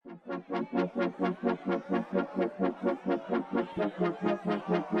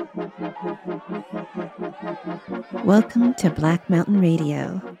Welcome to Black Mountain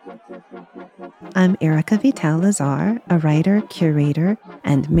Radio. I'm Erica Vital-Lazar, a writer, curator,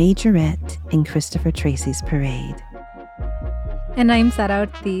 and majorette in Christopher Tracy's Parade. And I'm Sara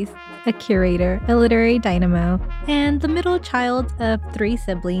Ortiz, a curator, a literary dynamo, and the middle child of 3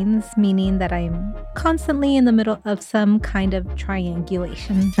 siblings, meaning that I'm constantly in the middle of some kind of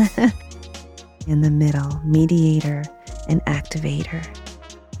triangulation. In the middle, mediator and activator.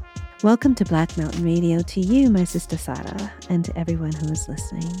 Welcome to Black Mountain Radio, to you, my sister Sara, and to everyone who is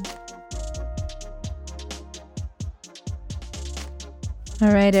listening.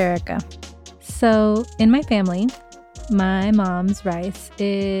 All right, Erica. So in my family, my mom's rice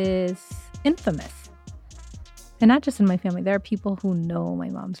is infamous. And not just in my family, there are people who know my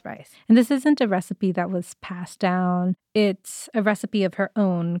mom's rice. And this isn't a recipe that was passed down. It's a recipe of her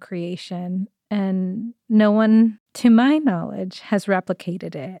own creation. And no one, to my knowledge, has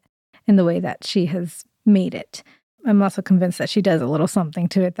replicated it in the way that she has made it. I'm also convinced that she does a little something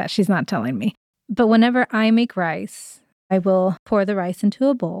to it that she's not telling me. But whenever I make rice, I will pour the rice into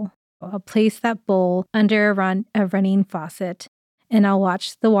a bowl. I'll place that bowl under a running faucet, and I'll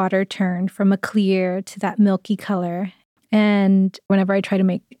watch the water turn from a clear to that milky color. And whenever I try to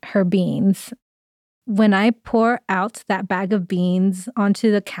make her beans, when I pour out that bag of beans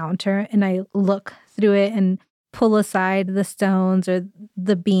onto the counter and I look through it and pull aside the stones or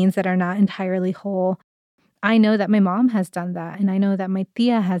the beans that are not entirely whole, I know that my mom has done that, and I know that my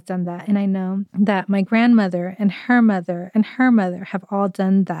tia has done that, and I know that my grandmother and her mother and her mother have all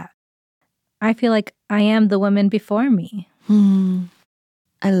done that. I feel like I am the woman before me.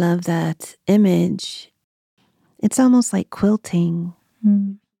 I love that image. It's almost like quilting,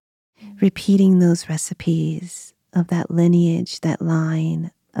 repeating those recipes of that lineage, that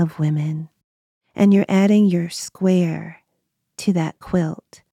line of women. And you're adding your square to that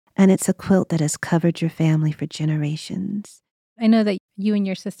quilt. And it's a quilt that has covered your family for generations. I know that you and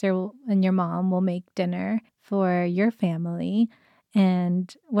your sister and your mom will make dinner for your family.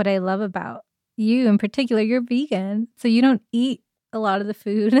 And what I love about you in particular, you're vegan. So you don't eat a lot of the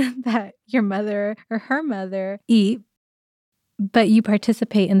food that your mother or her mother eat, but you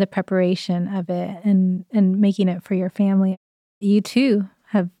participate in the preparation of it and making it for your family. You too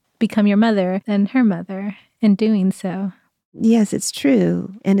have become your mother and her mother in doing so. Yes, it's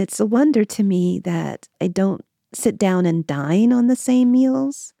true. And it's a wonder to me that I don't sit down and dine on the same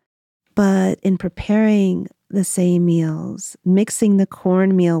meals, but in preparing the same meals, mixing the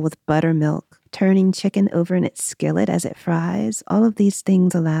cornmeal with buttermilk, turning chicken over in its skillet as it fries, all of these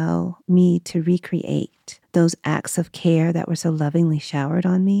things allow me to recreate those acts of care that were so lovingly showered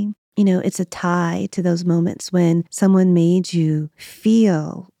on me. You know, it's a tie to those moments when someone made you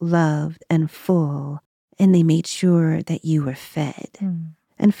feel loved and full, and they made sure that you were fed.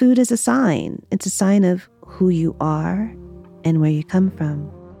 And food is a sign. It's a sign of who you are and where you come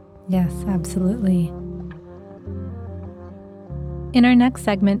from. Yes, absolutely. In our next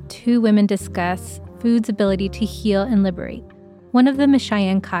segment, 2 women discuss food's ability to heal and liberate. One of them is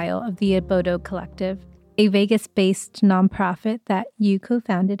Cheyenne Kyle of the Abodo Collective, a Vegas-based nonprofit that you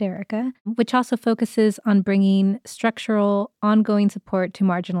co-founded, Erica, which also focuses on bringing structural, ongoing support to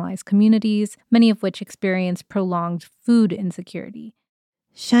marginalized communities, many of which experience prolonged food insecurity.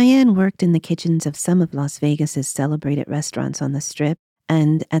 Cheyenne worked in the kitchens of some of Las Vegas's celebrated restaurants on the Strip,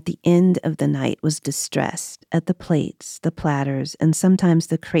 and at the end of the night was distressed at the plates, the platters, and sometimes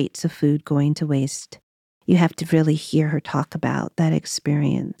the crates of food going to waste. You have to really hear her talk about that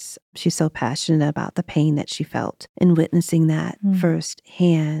experience. She's so passionate about the pain that she felt in witnessing that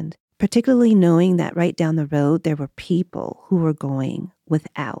firsthand, particularly knowing that right down the road there were people who were going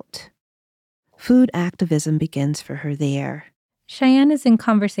without. Food activism begins for her there. Cheyenne is in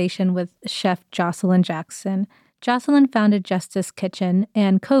conversation with chef Jocelyn Jackson. Jocelyn founded Justice Kitchen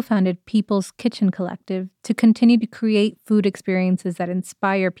and co-founded People's Kitchen Collective to continue to create food experiences that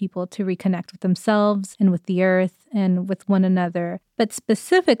inspire people to reconnect with themselves and with the earth and with one another, but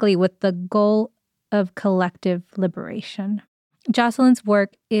specifically with the goal of collective liberation. Jocelyn's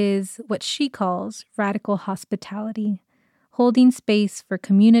work is what she calls radical hospitality, holding space for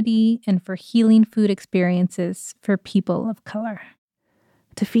community and for healing food experiences for people of color.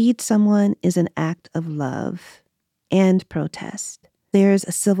 To feed someone is an act of love and protest. There's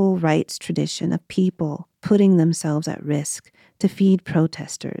a civil rights tradition of people putting themselves at risk to feed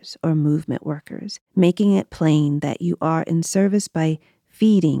protesters or movement workers, making it plain that you are in service by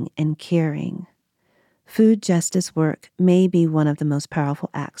feeding and caring. Food justice work may be one of the most powerful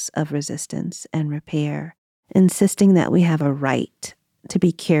acts of resistance and repair, insisting that we have a right to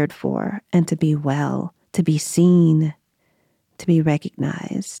be cared for and to be well, to be seen, to be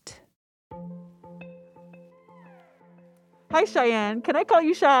recognized. Hi, Cheyenne. Can I call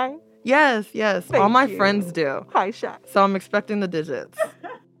you Shy? Yes. Thank All my you. friends do. Hi, Shy. So I'm expecting the digits.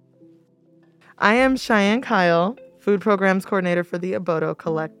 I am Cheyenne Kyle, Food Programs Coordinator for the Aboto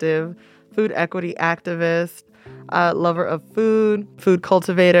Collective, food equity activist, lover of food, food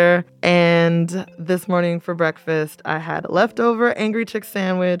cultivator, and this morning for breakfast, I had a leftover Angry Chick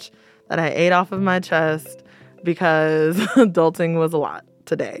sandwich that I ate off of my chest because adulting was a lot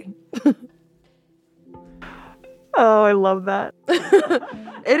today. Oh, I love that.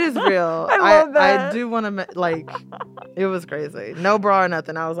 It is real. I love that. I do want to, it was crazy. No bra or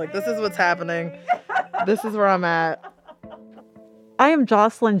nothing. I was like, this is what's happening. This is where I'm at. I am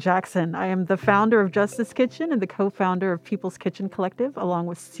Jocelyn Jackson. I am the founder of Justice Kitchen and the co-founder of People's Kitchen Collective, along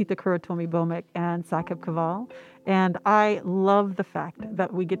with Sita Kurotomi Bomek and Sakib Kaval. And I love the fact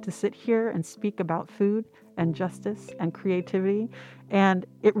that we get to sit here and speak about food and justice and creativity. And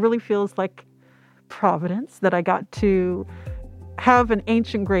it really feels like providence that I got to have an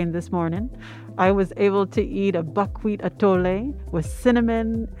ancient grain this morning. I was able to eat a buckwheat atole with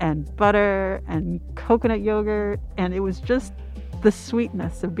cinnamon and butter and coconut yogurt, and it was just the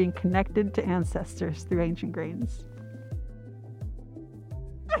sweetness of being connected to ancestors through ancient grains.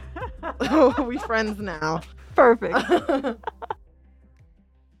 We friends now. Perfect.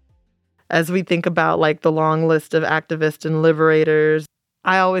 As we think about the long list of activists and liberators,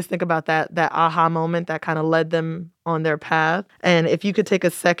 I always think about that aha moment that kind of led them on their path. And if you could take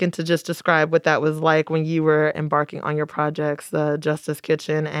a second to just describe what that was like when you were embarking on your projects, the Justice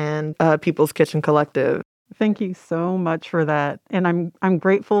Kitchen and People's Kitchen Collective. Thank you so much for that. And I'm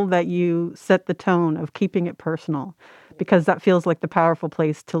grateful that you set the tone of keeping it personal, because that feels like the powerful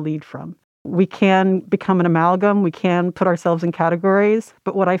place to lead from. We can become an amalgam. We can put ourselves in categories.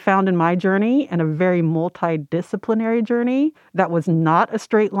 But what I found in my journey, and a very multidisciplinary journey, that was not a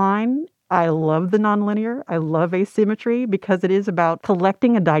straight line. I love the nonlinear. I love asymmetry, because it is about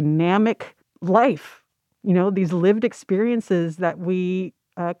collecting a dynamic life. These lived experiences that we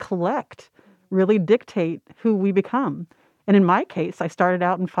collect really dictate who we become. And in my case, I started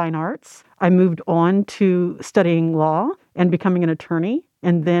out in fine arts. I moved on to studying law and becoming an attorney.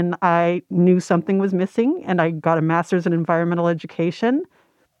 And then I knew something was missing, and I got a master's in environmental education,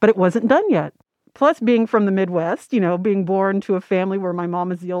 but it wasn't done yet. Plus, being from the Midwest, being born to a family where my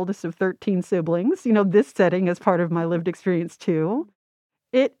mom is the oldest of 13 siblings, this setting is part of my lived experience too.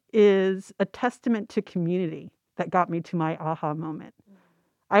 It is a testament to community that got me to my aha moment.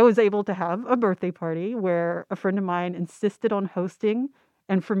 I was able to have a birthday party where a friend of mine insisted on hosting,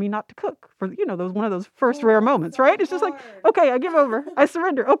 and for me not to cook, for those one of those first rare moments, right? It's just like, okay, I give over, I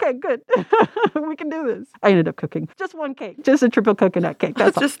surrender. Okay, good, we can do this. I ended up cooking just one cake, just a triple coconut cake.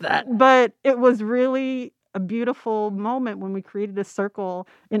 That's just all. That. But it was really a beautiful moment when we created a circle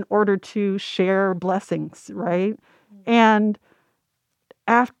in order to share blessings, right? And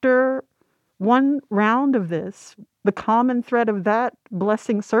after one round of this, the common thread of that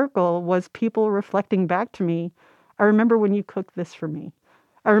blessing circle was people reflecting back to me, I remember when you cooked this for me.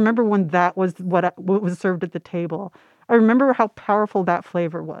 I remember when that was what was served at the table. I remember how powerful that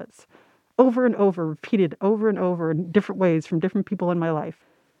flavor was. Over and over, repeated over and over in different ways from different people in my life.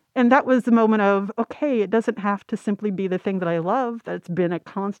 And that was the moment of, okay, it doesn't have to simply be the thing that I love that's been a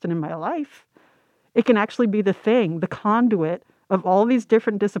constant in my life. It can actually be the thing, the conduit of all these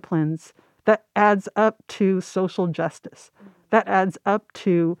different disciplines that adds up to social justice, that adds up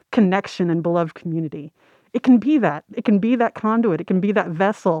to connection and beloved community. It can be that. It can be that conduit. It can be that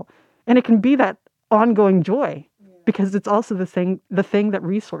vessel. And it can be that ongoing joy, because it's also the thing that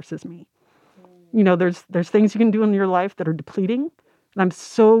resources me. There's things you can do in your life that are depleting. And I'm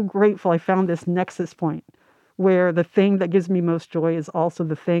so grateful I found this nexus point where the thing that gives me most joy is also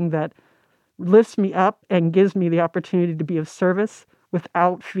the thing that lifts me up and gives me the opportunity to be of service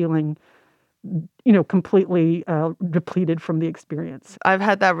without feeling completely depleted from the experience. I've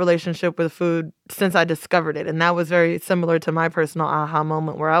had that relationship with food since I discovered it. And that was very similar to my personal aha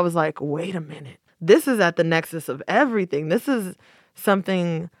moment, where I was like, wait a minute, this is at the nexus of everything. This is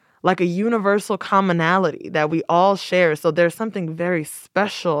something like a universal commonality that we all share. So there's something very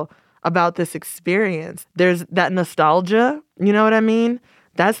special about this experience. There's that nostalgia, you know what I mean?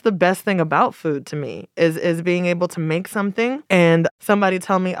 That's the best thing about food to me, is being able to make something and somebody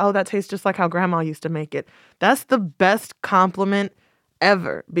tell me, oh, that tastes just like how grandma used to make it. That's the best compliment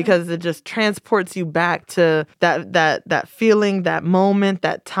ever, because it just transports you back to that feeling, that moment,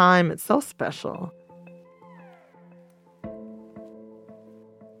 that time. It's so special.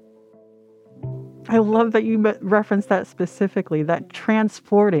 I love that you referenced that specifically, that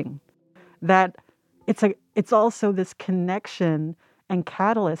transporting, that it's also this connection and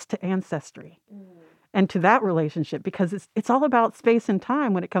catalyst to ancestry. and to that relationship, because it's all about space and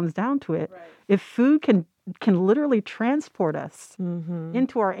time when it comes down to it. Right. If food can literally transport us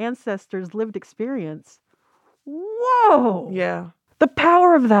into our ancestors' lived experience, whoa! Yeah. The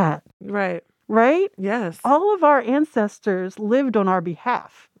power of that. Right. Right? Yes. All of our ancestors lived on our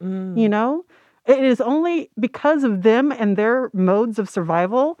behalf. You know? It is only because of them and their modes of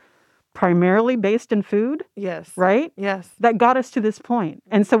survival, primarily based in food. Yes. Right? Yes. That got us to this point.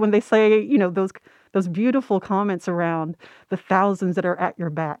 And so when they say, you know, those beautiful comments around the thousands that are at your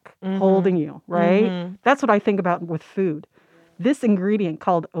back holding you, right? That's what I think about with food. This ingredient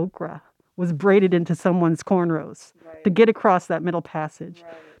called okra was braided into someone's cornrows to get across that middle passage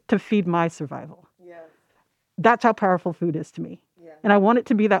to feed my survival. That's how powerful food is to me. And I want it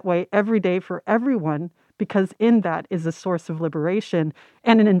to be that way every day for everyone, because in that is a source of liberation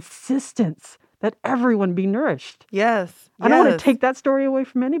and an insistence that everyone be nourished. Yes. I don't want to take that story away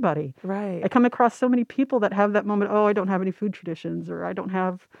from anybody. Right. I come across so many people that have that moment, oh, I don't have any food traditions, or I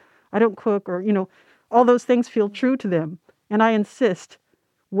don't cook, or, you know, all those things feel true to them. And I insist,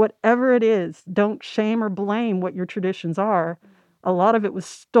 whatever it is, don't shame or blame what your traditions are. A lot of it was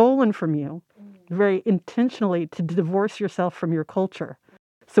stolen from you very intentionally to divorce yourself from your culture.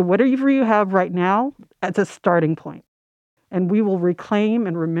 So whatever you have right now, that's a starting point. And we will reclaim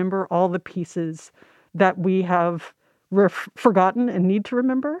and remember all the pieces that we have forgotten and need to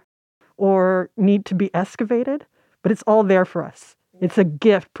remember or need to be excavated. But it's all there for us. It's a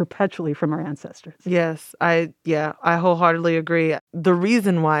gift perpetually from our ancestors. Yes, I wholeheartedly agree. The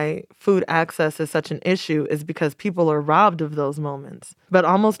reason why food access is such an issue is because people are robbed of those moments. But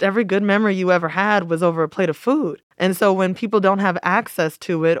almost every good memory you ever had was over a plate of food. And so when people don't have access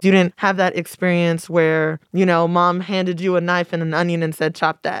to it, you didn't have that experience where, you know, mom handed you a knife and an onion and said,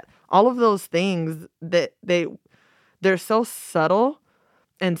 chop that. All of those things that they're so subtle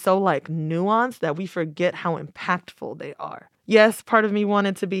and so like nuanced that we forget how impactful they are. Yes, part of me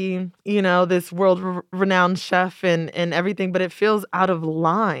wanted to be, you know, this world-renowned chef and everything, but it feels out of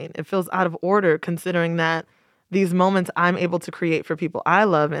line. It feels out of order, considering that these moments I'm able to create for people I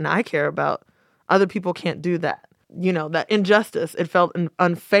love and I care about, other people can't do that. You know, that injustice, it felt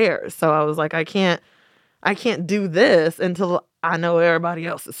unfair. So I was like, I can't do this until I know everybody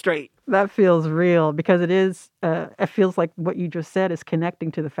else is straight. That feels real, because it feels like what you just said is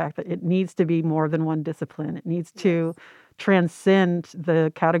connecting to the fact that it needs to be more than one discipline. It needs to transcend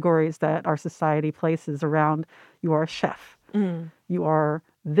the categories that our society places around. You are a chef. You are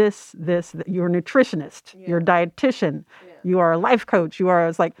you're a nutritionist. You're a dietitian. You are a life coach.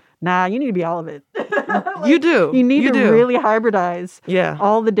 It's like, nah, you need to be all of it. Like, you do. You need to really hybridize Yeah.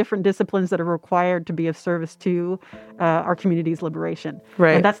 all the different disciplines that are required to be of service to our community's liberation.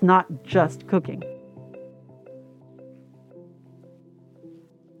 Right. And that's not just cooking.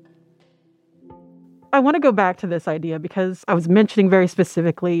 I want to go back to this idea because I was mentioning very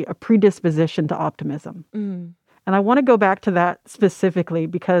specifically a predisposition to optimism. And I want to go back to that specifically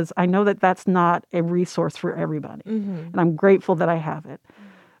because I know that that's not a resource for everybody. And I'm grateful that I have it.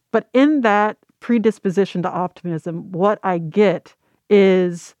 But in that predisposition to optimism, what I get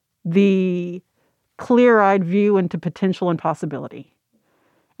is the clear-eyed view into potential and possibility.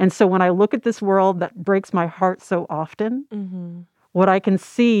 And so when I look at this world that breaks my heart so often, what I can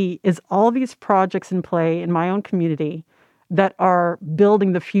see is all these projects in play in my own community that are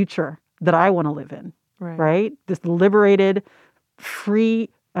building the future that I want to live in, right? This liberated, free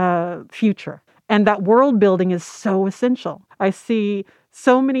future. And that world building is so essential. I see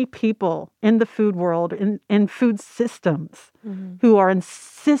so many people in the food world, in food systems, who are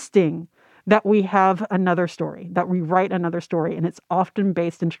insisting that we have another story, that we write another story, and it's often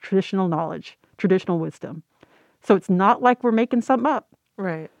based in traditional knowledge, traditional wisdom. So it's not like we're making something up.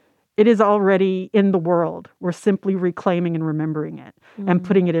 Right. It is already in the world. We're simply reclaiming and remembering it and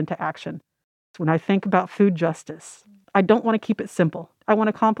putting it into action. When I think about food justice, I don't want to keep it simple. I want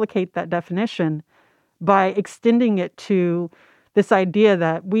to complicate that definition by extending it to this idea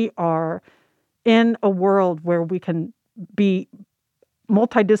that we are in a world where we can be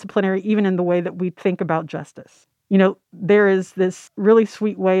multidisciplinary even in the way that we think about justice. You know, there is this really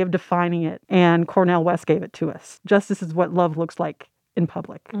sweet way of defining it, and Cornel West gave it to us. Justice is what love looks like in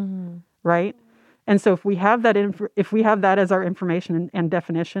public, right? And so if we have that as our information and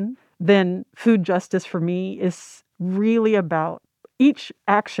definition, then food justice for me is really about each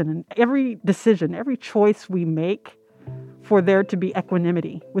action and every decision, every choice we make for there to be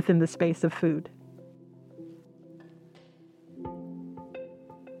equanimity within the space of food.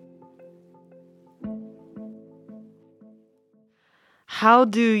 How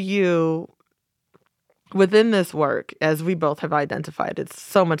do you, within this work, as we both have identified, it's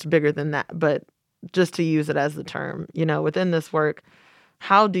so much bigger than that, but just to use it as the term, within this work,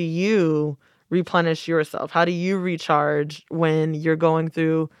 how do you replenish yourself? How do you recharge when you're going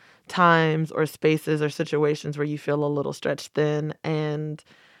through times or spaces or situations where you feel a little stretched thin? And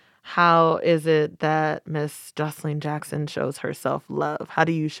how is it that Miss Jocelyn Jackson shows herself love? How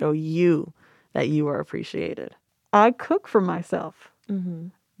do you show you that you are appreciated? I cook for myself,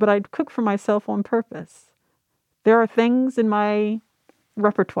 but I cook for myself on purpose. There are things in my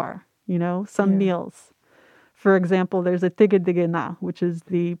repertoire, some meals. For example, there's a tigedigena, which is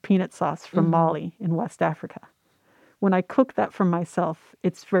the peanut sauce from Mali in West Africa. When I cook that for myself,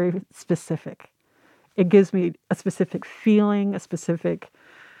 it's very specific. It gives me a specific feeling, a specific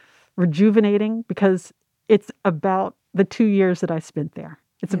rejuvenating, because it's about the 2 years that I spent there.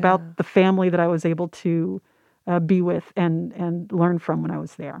 It's about the family that I was able to be with and learn from when I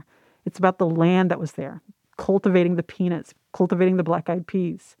was there. It's about the land that was there, cultivating the peanuts, cultivating the black-eyed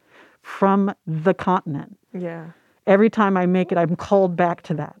peas from the continent. Yeah. Every time I make it, I'm called back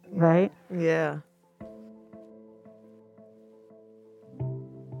to that, right? Yeah.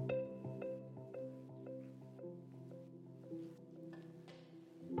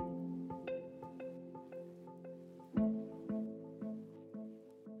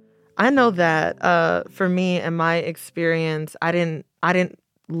 I know that for me and my experience, I didn't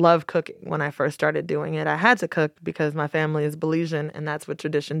love cooking when I first started doing it. I had to cook because my family is Belizean, and that's what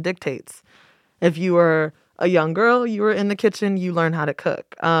tradition dictates. If you were a young girl, you were in the kitchen, you learn how to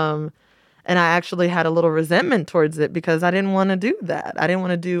cook. And I actually had a little resentment towards it because I didn't want to do that. I didn't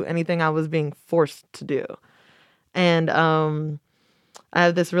want to do anything I was being forced to do. And I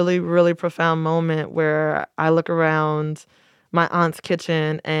had this really, really profound moment where I look around my aunt's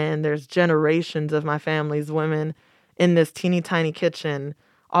kitchen and there's generations of my family's women in this teeny tiny kitchen,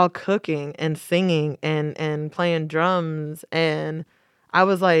 all cooking and singing and playing drums. And I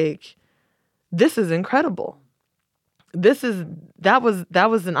was like, this is incredible. That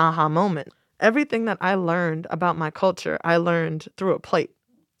was an aha moment. Everything that I learned about my culture, I learned through a plate.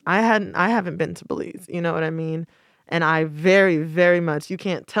 I haven't been to Belize, you know what I mean? And I very, very much, you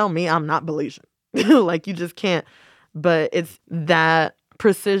can't tell me I'm not Belizean. Like, you just can't. But it's that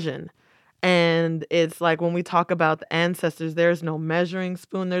precision. And it's like when we talk about the ancestors, there's no measuring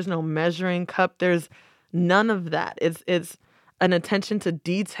spoon, there's no measuring cup, there's none of that. It's an attention to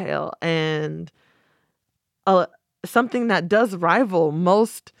detail and something that does rival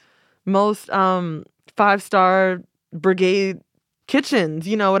most 5-star brigade kitchens.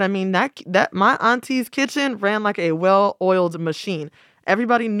 You know what I mean? That my auntie's kitchen ran like a well-oiled machine.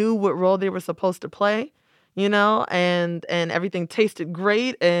 Everybody knew what role they were supposed to play. And everything tasted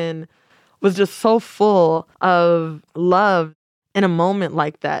great and was just so full of love. In a moment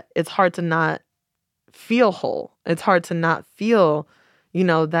like that, it's hard to not feel whole. It's hard to not feel,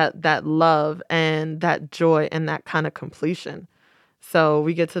 that love and that joy and that kind of completion. So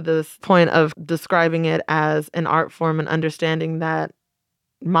we get to this point of describing it as an art form and understanding that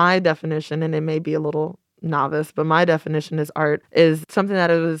my definition, and it may be a little novice, but my definition is art is something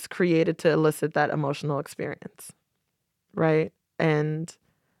that was created to elicit that emotional experience, right? And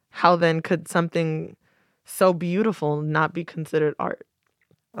how then could something so beautiful not be considered art?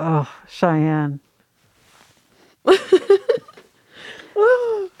 Oh, Cheyenne.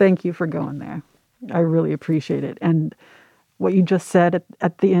 Thank you for going there. I really appreciate it. And what you just said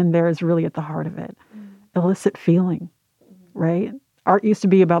at the end there is really at the heart of it. Illicit feeling, right? Art used to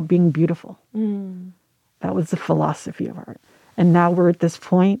be about being beautiful. That was the philosophy of art. And now we're at this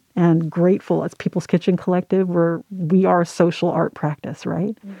point and grateful as People's Kitchen Collective, we are a social art practice,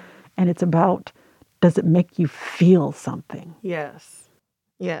 right? And it's about, does it make you feel something? Yes.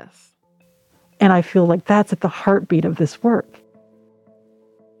 Yes. And I feel like that's at the heartbeat of this work.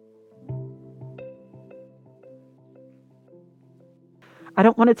 I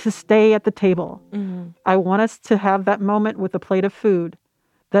don't want it to stay at the table. I want us to have that moment with a plate of food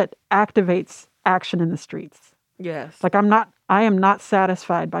that activates action in the streets. Yes. Like I am not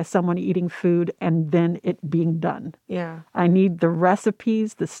satisfied by someone eating food and then it being done. Yeah. I need the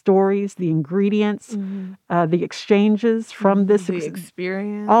recipes, the stories, the ingredients, the exchanges from this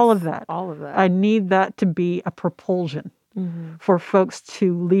experience. All of that. All of that. I need that to be a propulsion for folks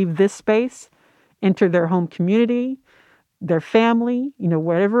to leave this space, enter their home community, their family,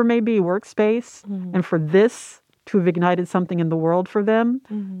 whatever it may be, workspace, and for this to have ignited something in the world for them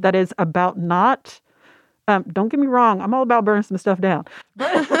that is about not, don't get me wrong, I'm all about burning some stuff down.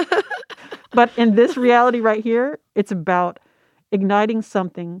 But in this reality right here, it's about igniting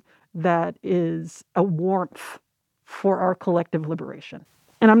something that is a warmth for our collective liberation.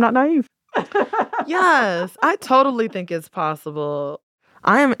 And I'm not naive. Yes, I totally think it's possible.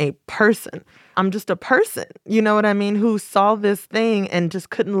 I am a person. I'm just a person, you know what I mean, who saw this thing and just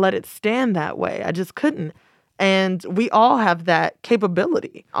couldn't let it stand that way. I just couldn't. And we all have that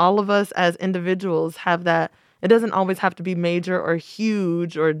capability. All of us as individuals have that. It doesn't always have to be major or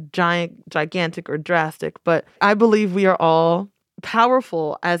huge or gigantic or drastic, but I believe we are all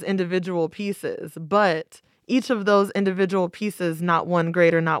powerful as individual pieces, but each of those individual pieces, not one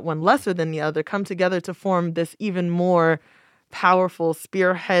greater, not one lesser than the other, come together to form this even more powerful,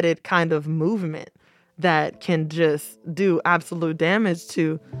 spearheaded kind of movement that can just do absolute damage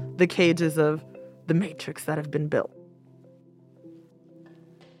to the cages of the matrix that have been built.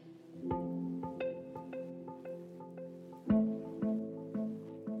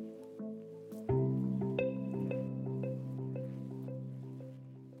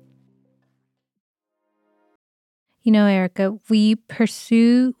 You know, Erica, we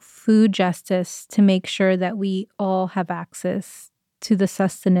pursue food justice to make sure that we all have access to the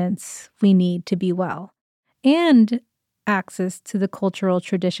sustenance we need to be well and access to the cultural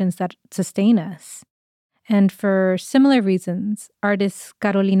traditions that sustain us. And for similar reasons, artist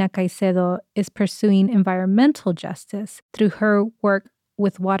Carolina Caicedo is pursuing environmental justice through her work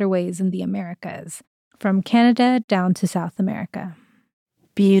with waterways in the Americas, from Canada down to South America.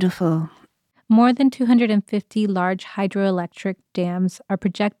 Beautiful. More than 250 large hydroelectric dams are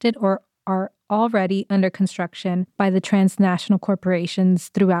projected or are already under construction by the transnational corporations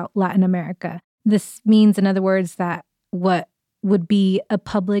throughout Latin America. This means, in other words, that what would be a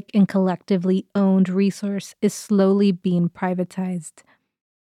public and collectively owned resource is slowly being privatized.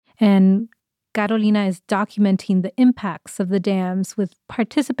 And Carolina is documenting the impacts of the dams with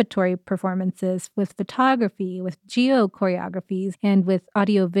participatory performances, with photography, with geo-choreographies, and with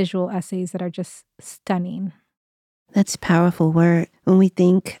audio-visual essays that are just stunning. That's powerful work. When we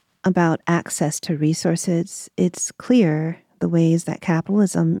think about access to resources, it's clear the ways that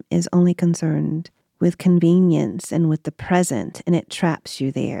capitalism is only concerned with convenience and with the present, and it traps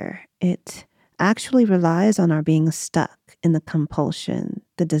you there. It actually relies on our being stuck in the compulsion,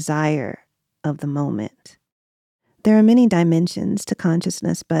 the desire of the moment. There are many dimensions to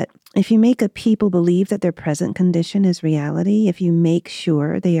consciousness, but if you make a people believe that their present condition is reality, if you make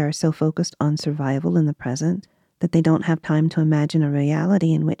sure they are so focused on survival in the present that they don't have time to imagine a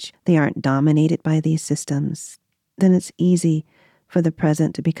reality in which they aren't dominated by these systems, then it's easy for the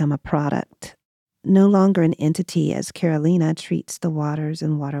present to become a product, no longer an entity as Carolina treats the waters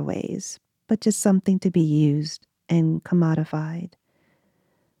and waterways, but just something to be used and commodified.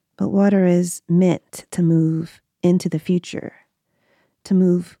 But water is meant to move into the future, to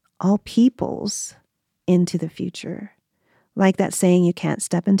move all peoples into the future. Like that saying, you can't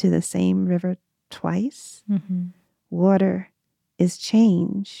step into the same river twice. Mm-hmm. Water is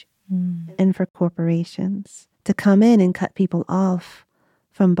change. And for corporations to come in and cut people off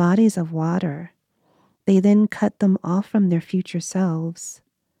from bodies of water, they then cut them off from their future selves.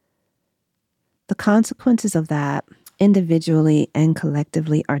 The consequences of that, individually and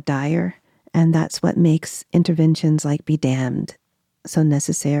collectively, are dire, and that's what makes interventions like Be Damned so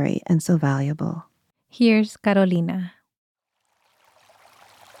necessary and so valuable. Here's Carolina.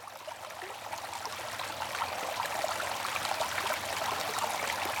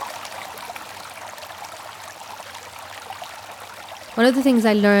 One of the things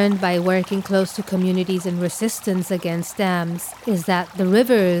I learned by working close to communities in resistance against dams is that the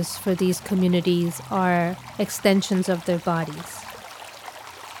rivers for these communities are extensions of their bodies.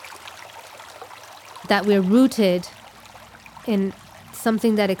 That we're rooted in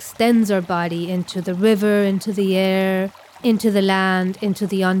something that extends our body into the river, into the air, into the land, into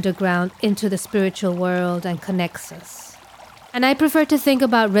the underground, into the spiritual world, and connects us. And I prefer to think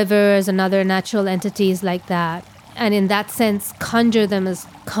about rivers and other natural entities like that, and in that sense, conjure them as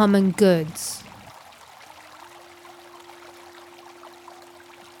common goods.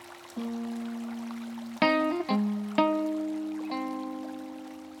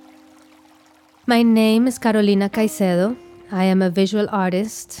 My name is Carolina Caicedo. I am a visual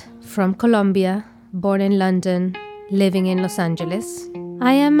artist from Colombia, born in London, living in Los Angeles.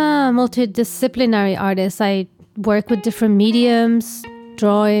 I am a multidisciplinary artist. I work with different mediums,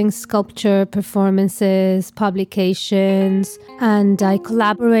 drawing, sculpture, performances, publications, and I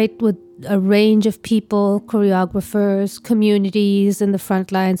collaborate with a range of people, choreographers, communities in the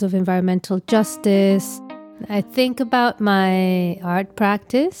front lines of environmental justice. I think about my art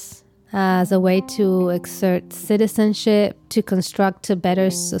practice as a way to exert citizenship, to construct a better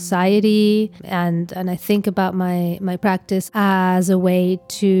society, and I think about my practice as a way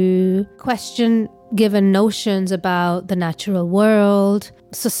to question given notions about the natural world,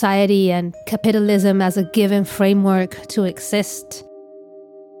 society, and capitalism as a given framework to exist.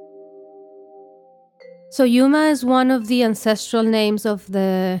 So Yuma is one of the ancestral names of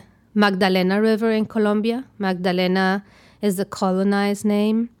the Magdalena River in Colombia. Magdalena is the colonized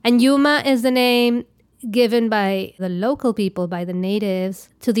name. And Yuma is the name given by the local people, by the natives,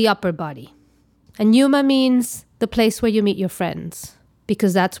 to the upper body. And Yuma means the place where you meet your friends,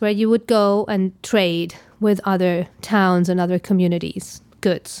 because that's where you would go and trade with other towns and other communities,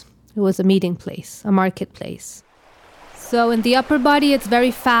 goods. It was a meeting place, a marketplace. So in the upper body, it's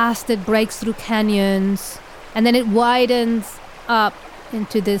very fast. It breaks through canyons, and then it widens up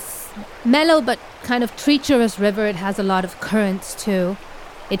into this mellow but kind of treacherous river. It has a lot of currents too.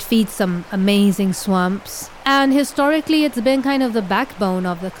 It feeds some amazing swamps. And historically, it's been kind of the backbone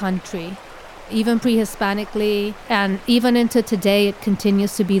of the country. Even pre-Hispanically, and even into today, it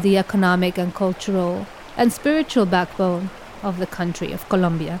continues to be the economic and cultural and spiritual backbone of the country, of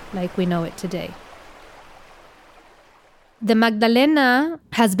Colombia, like we know it today. The Magdalena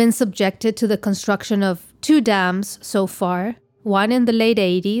has been subjected to the construction of 2 dams so far, one in the late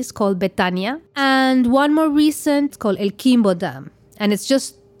 80s called Betania, and one more recent called El Quimbo Dam. And it's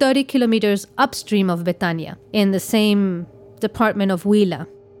just 30 kilometers upstream of Betania, in the same department of Huila.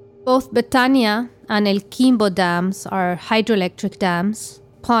 Both Betania and El Quimbo dams are hydroelectric dams,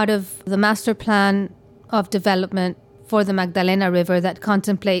 part of the master plan of development for the Magdalena River that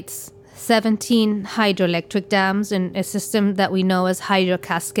contemplates 17 hydroelectric dams in a system that we know as Hydro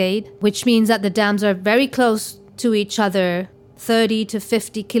Cascade, which means that the dams are very close to each other, 30 to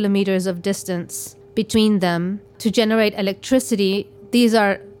 50 kilometers of distance between them to generate electricity. These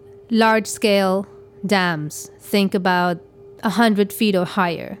are large-scale dams. Think about 100 feet or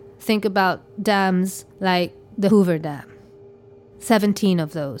higher. Think about dams like the Hoover Dam. 17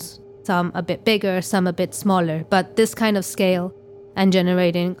 of those. Some a bit bigger, some a bit smaller, but this kind of scale and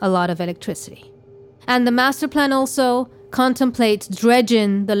generating a lot of electricity. And the master plan also contemplates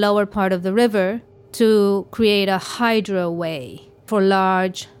dredging the lower part of the river to create a hydroway for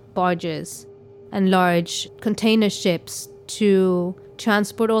large barges and large container ships to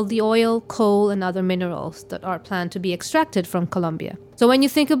transport all the oil, coal, and other minerals that are planned to be extracted from Colombia. So when you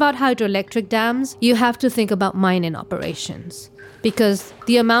think about hydroelectric dams, you have to think about mining operations, because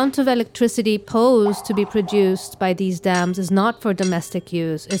the amount of electricity posed to be produced by these dams is not for domestic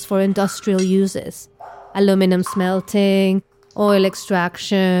use, it's for industrial uses. Aluminum smelting, oil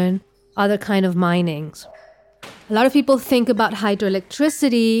extraction, other kind of minings. A lot of people think about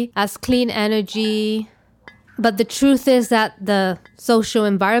hydroelectricity as clean energy, but the truth is that the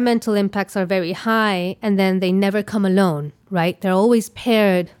socio-environmental impacts are very high, and then they never come alone, right? They're always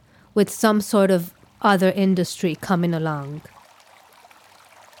paired with some sort of other industry coming along.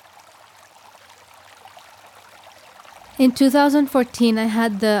 In 2014, I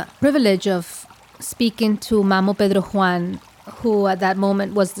had the privilege of speaking to Mamo Pedro Juan, who at that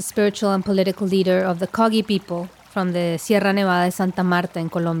moment was the spiritual and political leader of the Cogi people from the Sierra Nevada de Santa Marta in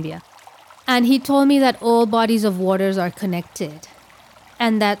Colombia. And he told me that all bodies of waters are connected,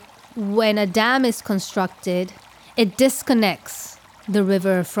 and that when a dam is constructed, it disconnects the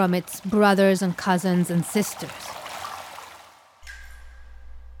river from its brothers and cousins and sisters.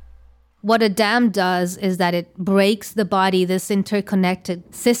 What a dam does is that it breaks the body, this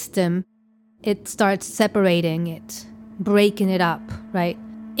interconnected system. It starts separating it, breaking it up, right?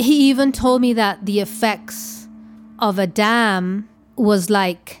 He even told me that the effects of a dam was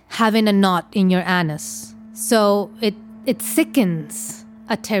like having a knot in your anus. So it sickens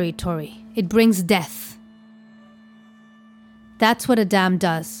a territory. It brings death. That's what a dam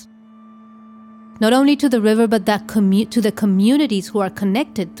does. Not only to the river, but to the communities who are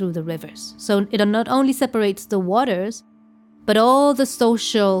connected through the rivers. So it not only separates the waters, but all the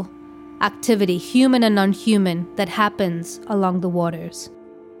social activity, human and non-human, that happens along the waters.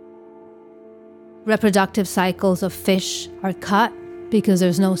 Reproductive cycles of fish are cut because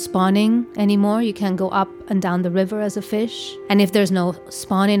there's no spawning anymore. You can't go up and down the river as a fish. And if there's no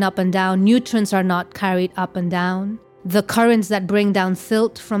spawning up and down, nutrients are not carried up and down. The currents that bring down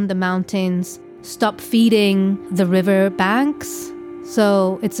silt from the mountains stop feeding the river banks.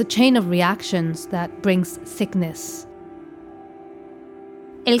 So it's a chain of reactions that brings sickness.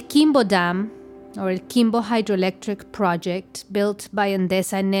 El Quimbo Dam, or El Quimbo hydroelectric project, built by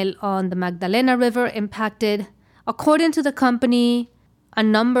Endesa Enel on the Magdalena River, impacted, according to the company, a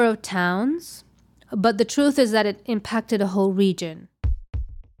number of towns. But the truth is that it impacted a whole region.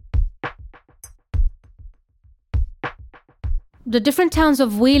 The different towns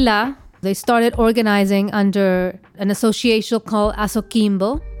of Huila, they started organizing under an association called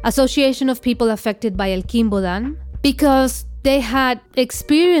Asoquimbo, Association of People Affected by El Quimbo Dam, because they had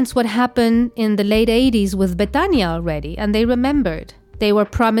experienced what happened in the late 80s with Betania already, and they remembered. They were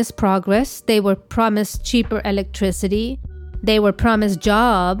promised progress. They were promised cheaper electricity. They were promised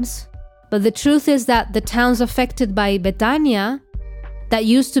jobs. But the truth is that the towns affected by Betania, that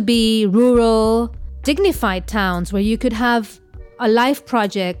used to be rural, dignified towns where you could have a life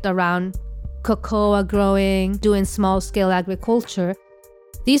project around cocoa growing, doing small-scale agriculture,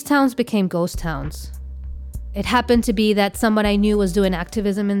 these towns became ghost towns. It happened to be that someone I knew was doing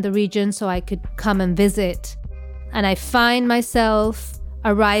activism in the region, so I could come and visit. And I find myself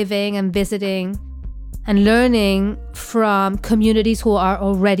arriving and visiting and learning from communities who are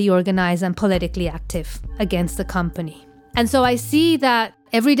already organized and politically active against the company. And so I see that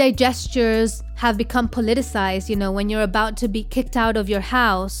everyday gestures have become politicized. You know, when you're about to be kicked out of your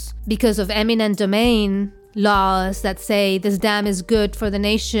house because of eminent domain laws that say this dam is good for the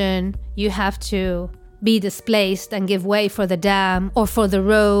nation, you have to be displaced and give way for the dam or for the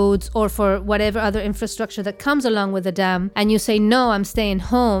roads or for whatever other infrastructure that comes along with the dam. And you say, no, I'm staying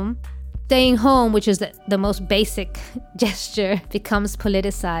home. Staying home, which is the most basic gesture, becomes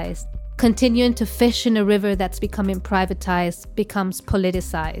politicized. Continuing to fish in a river that's becoming privatized becomes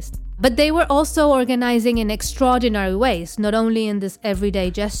politicized. But they were also organizing in extraordinary ways, not only in these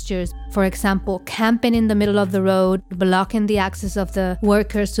everyday gestures. For example, camping in the middle of the road, blocking the access of the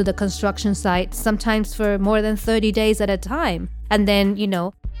workers to the construction site, sometimes for more than 30 days at a time. And then,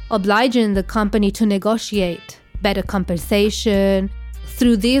 obliging the company to negotiate better compensation.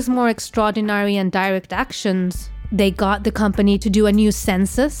 Through these more extraordinary and direct actions, they got the company to do a new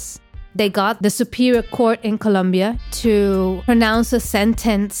census. They got the Superior Court in Colombia to pronounce a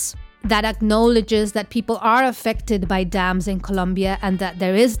sentence that acknowledges that people are affected by dams in Colombia and that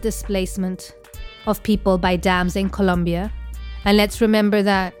there is displacement of people by dams in Colombia. And let's remember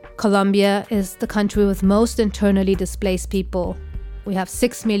that Colombia is the country with most internally displaced people. We have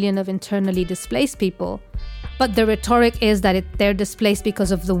 6 million of internally displaced people. But the rhetoric is that they're displaced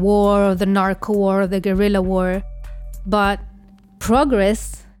because of the war or the narco war or the guerrilla war. But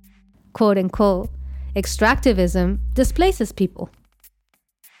progress, quote unquote, extractivism displaces people.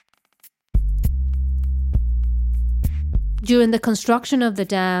 During the construction of the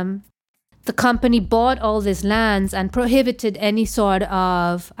dam, the company bought all these lands and prohibited any sort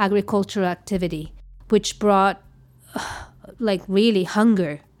of agricultural activity, which brought really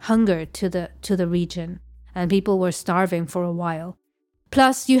hunger to the region, and people were starving for a while.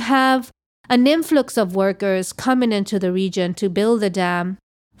 Plus, you have an influx of workers coming into the region to build the dam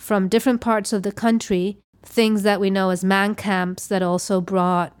from different parts of the country, things that we know as man camps that also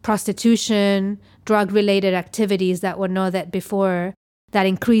brought prostitution, drug-related activities that were not that before, that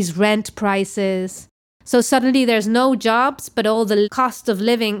increased rent prices. So suddenly there's no jobs, but all the cost of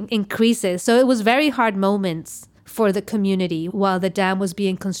living increases. So it was very hard moments for the community while the dam was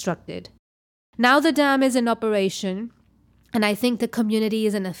being constructed. Now the dam is in operation, and I think the community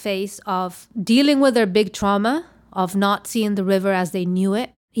is in a phase of dealing with their big trauma of not seeing the river as they knew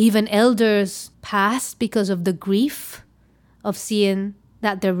it. Even elders passed because of the grief of seeing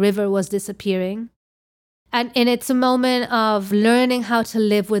that the river was disappearing. And it's a moment of learning how to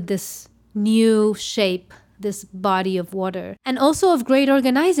live with this new shape, this body of water. And also of great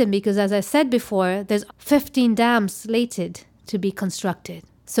organizing, because as I said before, there's 15 dams slated to be constructed.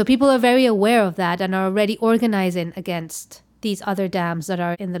 So people are very aware of that and are already organizing against these other dams that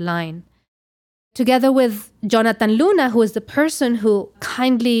are in the line. Together with Jonathan Luna, who is the person who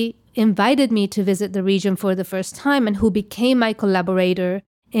kindly invited me to visit the region for the first time and who became my collaborator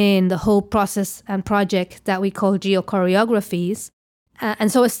in the whole process and project that we call Geochoreographies.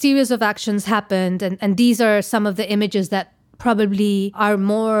 And so a series of actions happened, and these are some of the images that probably are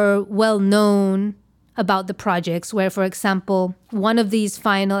more well known about the projects, where, for example, one of these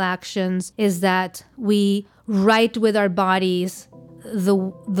final actions is that we write with our bodies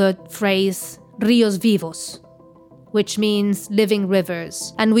the phrase Ríos Vivos, which means living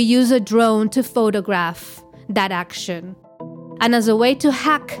rivers. And we use a drone to photograph that action. And as a way to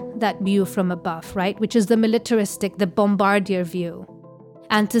hack that view from above, right, which is the militaristic, the bombardier view,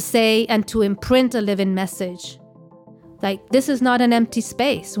 and to say and to imprint a living message. Like, this is not an empty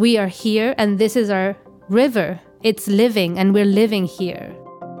space. We are here and this is our river. It's living and we're living here.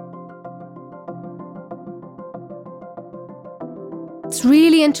 It's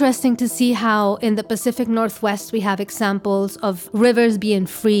really interesting to see how in the Pacific Northwest we have examples of rivers being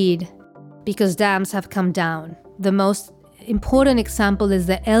freed because dams have come down. The most important example is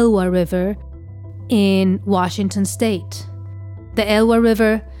the Elwha River in Washington State. The Elwha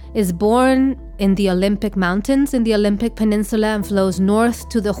River is born in the Olympic Mountains in the Olympic Peninsula and flows north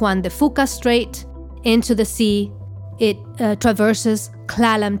to the Juan de Fuca Strait into the sea. It traverses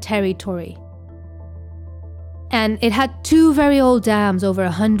Klallam territory. And it had 2 very old dams, over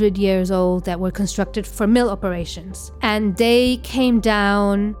 100 years old, that were constructed for mill operations. And they came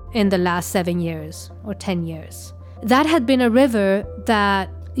down in the last 7 years or 10 years. That had been a river that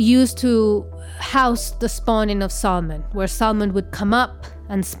used to house the spawning of salmon, where salmon would come up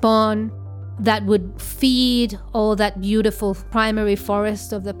and spawn, that would feed all that beautiful primary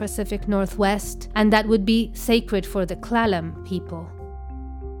forest of the Pacific Northwest, and that would be sacred for the Klallam people.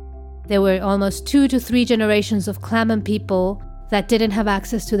 There were almost 2 to 3 generations of Klallam people that didn't have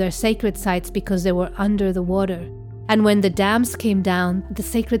access to their sacred sites because they were under the water. And when the dams came down, the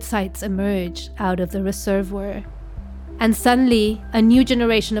sacred sites emerged out of the reservoir. And suddenly, a new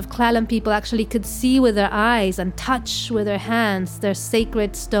generation of Klallam people actually could see with their eyes and touch with their hands their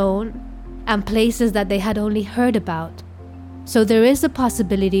sacred stone and places that they had only heard about. So there is a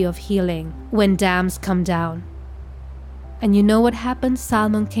possibility of healing when dams come down. And you know what happened?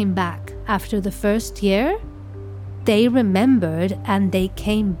 Salmon came back. After the first year, they remembered and they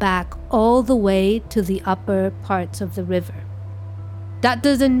came back all the way to the upper parts of the river. That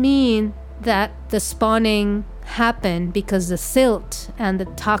doesn't mean that the spawning happened because the silt and the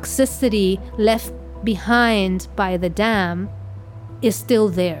toxicity left behind by the dam is still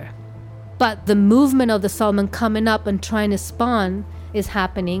there. But the movement of the salmon coming up and trying to spawn is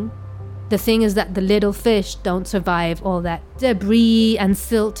happening. The thing is that the little fish don't survive all that debris and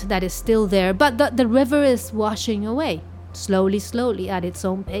silt that is still there, but the river is washing away, slowly at its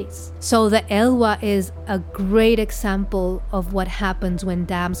own pace. So the Elwha is a great example of what happens when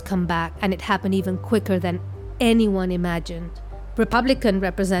dams come back, and it happened even quicker than anyone imagined. Republican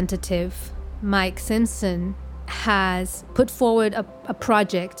Representative Mike Simpson has put forward a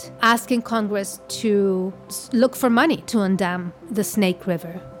project asking Congress to look for money to undam the Snake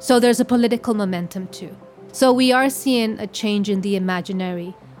River. So there's a political momentum too. So we are seeing a change in the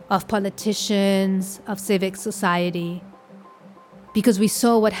imaginary of politicians, of civic society, because we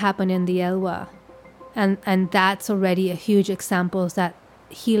saw what happened in the Elwha. And that's already a huge example that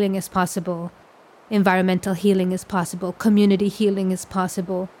healing is possible, environmental healing is possible, community healing is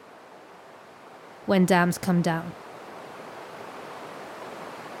possible when dams come down.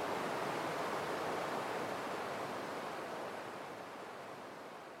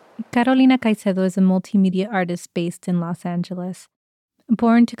 Carolina Caicedo is a multimedia artist based in Los Angeles.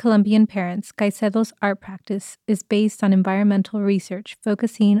 Born to Colombian parents, Caicedo's art practice is based on environmental research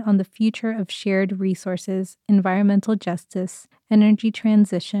focusing on the future of shared resources, environmental justice, energy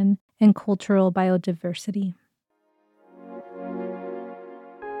transition, and cultural biodiversity.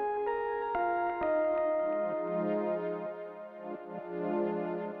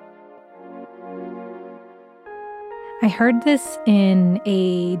 I heard this in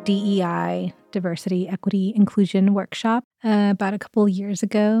a DEI, diversity, equity, inclusion workshop about a couple of years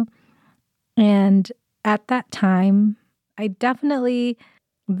ago. And at that time, I definitely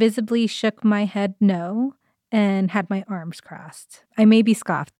visibly shook my head no and had my arms crossed. I maybe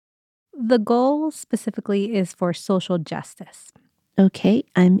scoffed. The goal specifically is for social justice. Okay,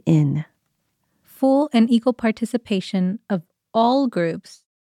 I'm in. Full and equal participation of all groups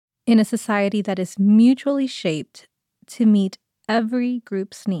in a society that is mutually shaped to meet every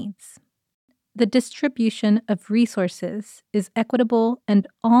group's needs. The distribution of resources is equitable and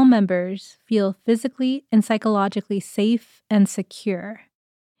all members feel physically and psychologically safe and secure.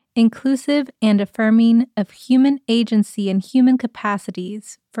 Inclusive and affirming of human agency and human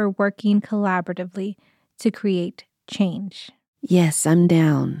capacities for working collaboratively to create change. Yes, I'm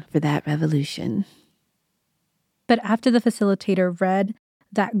down for that revolution. But after the facilitator read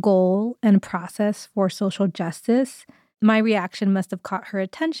that goal and process for social justice, my reaction must have caught her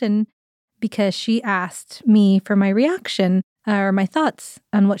attention because she asked me for my reaction or my thoughts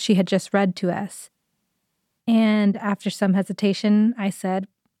on what she had just read to us. And after some hesitation, I said,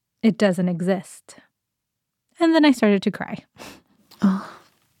 "It doesn't exist." And then I started to cry. Oh,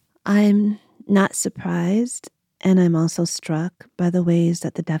 I'm not surprised, and I'm also struck by the ways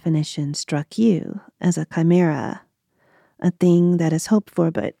that the definition struck you as a chimera, a thing that is hoped for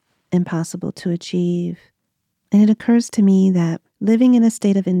but impossible to achieve. And it occurs to me that living in a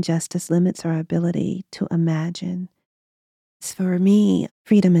state of injustice limits our ability to imagine. For me,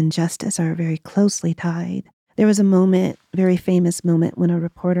 freedom and justice are very closely tied. There was a moment, very famous moment, when a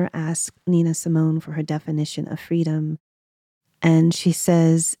reporter asked Nina Simone for her definition of freedom. And she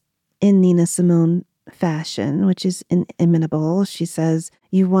says, in Nina Simone fashion, which is inimitable, she says,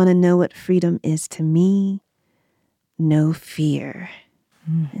 "You want to know what freedom is to me? No fear."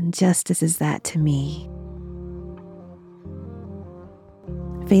 And justice is that to me.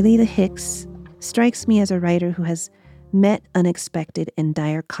 Félida Hicks strikes me as a writer who has met unexpected and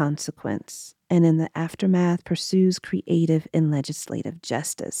dire consequence, and in the aftermath pursues creative and legislative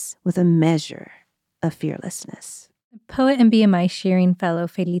justice with a measure of fearlessness. Poet and BMI Shearing Fellow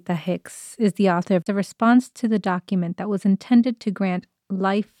Felita Hicks is the author of the response to the document that was intended to grant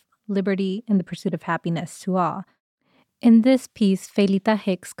life, liberty, and the pursuit of happiness to all. In this piece, Felita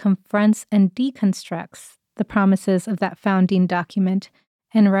Hicks confronts and deconstructs the promises of that founding document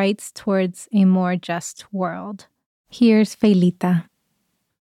and writes towards a more just world. Here's Felita.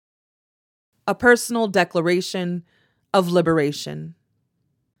 A personal declaration of liberation.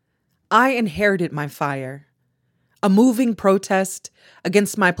 I inherited my fire, a moving protest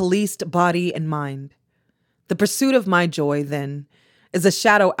against my policed body and mind. The pursuit of my joy, then, is a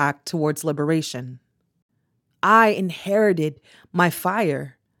shadow act towards liberation. I inherited my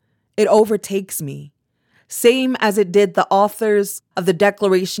fire. It overtakes me, same as it did the authors of the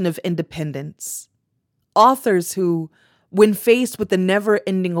Declaration of Independence. Authors who, when faced with the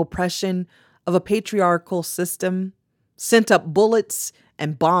never-ending oppression of a patriarchal system, sent up bullets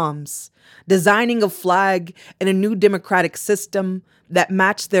and bombs, designing a flag and a new democratic system that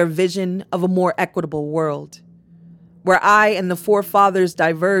matched their vision of a more equitable world. Where I and the forefathers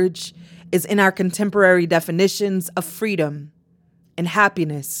diverge is in our contemporary definitions of freedom and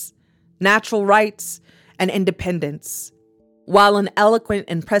happiness, natural rights, and independence. While an eloquent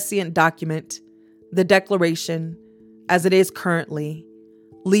and prescient document, the Declaration, as it is currently,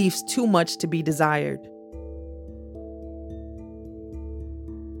 leaves too much to be desired.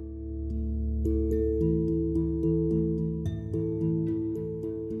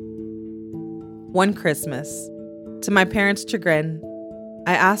 One Christmas, to my parents' chagrin,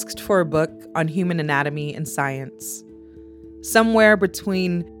 I asked for a book on human anatomy and science. Somewhere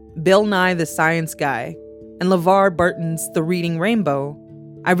between Bill Nye the Science Guy and LeVar Burton's The Reading Rainbow,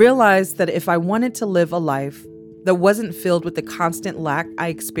 I realized that if I wanted to live a life that wasn't filled with the constant lack I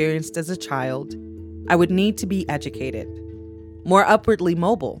experienced as a child, I would need to be educated, more upwardly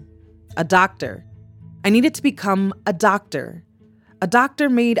mobile, a doctor. I needed to become a doctor. A doctor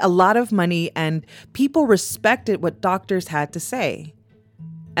made a lot of money and people respected what doctors had to say.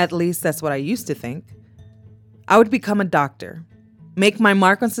 At least that's what I used to think. I would become a doctor, make my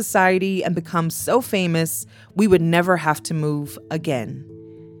mark on society, and become so famous we would never have to move again.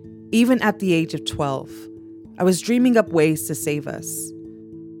 Even at the age of 12, I was dreaming up ways to save us.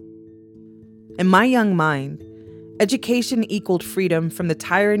 In my young mind, education equaled freedom from the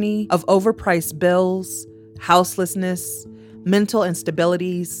tyranny of overpriced bills, houselessness, mental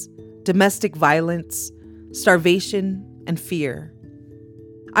instabilities, domestic violence, starvation, and fear.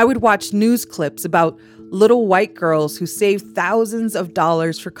 I would watch news clips about little white girls who saved thousands of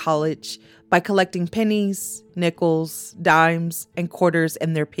dollars for college by collecting pennies, nickels, dimes, and quarters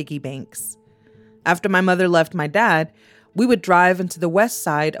in their piggy banks. After my mother left my dad, we would drive into the west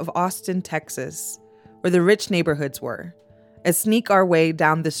side of Austin, Texas, where the rich neighborhoods were, and sneak our way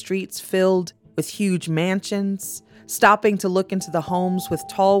down the streets filled with huge mansions, stopping to look into the homes with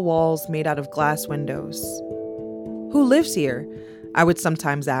tall walls made out of glass windows. Who lives here? I would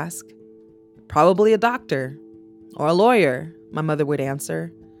sometimes ask. Probably a doctor or a lawyer, my mother would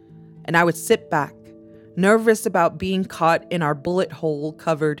answer. And I would sit back, nervous about being caught in our bullet hole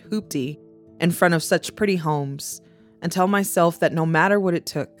covered hoopty in front of such pretty homes, and tell myself that no matter what it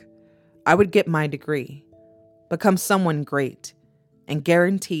took, I would get my degree, become someone great, and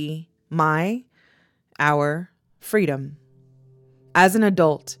guarantee our freedom. As an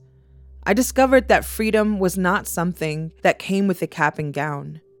adult, I discovered that freedom was not something that came with a cap and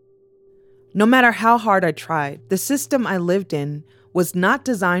gown. No matter how hard I tried, the system I lived in was not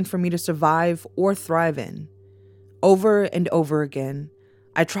designed for me to survive or thrive in. Over and over again,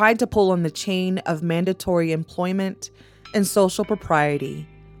 I tried to pull on the chain of mandatory employment and social propriety,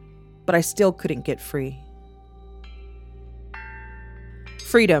 but I still couldn't get free.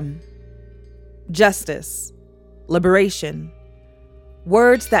 Freedom, justice, liberation,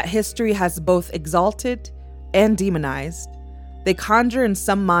 words that history has both exalted and demonized. They conjure in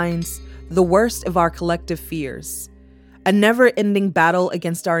some minds the worst of our collective fears, a never-ending battle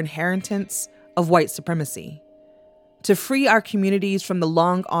against our inheritance of white supremacy. To free our communities from the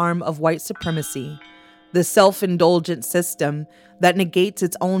long arm of white supremacy, the self-indulgent system that negates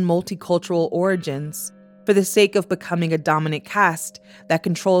its own multicultural origins for the sake of becoming a dominant caste that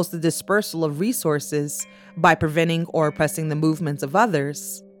controls the dispersal of resources by preventing or oppressing the movements of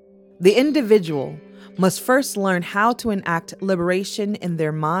others, the individual must first learn how to enact liberation in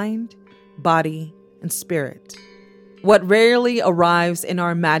their mind, body, and spirit. What rarely arrives in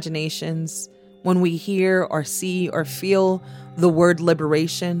our imaginations when we hear or see or feel the word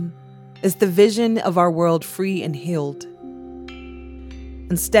liberation is the vision of our world free and healed.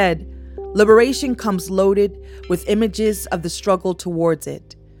 Instead, liberation comes loaded with images of the struggle towards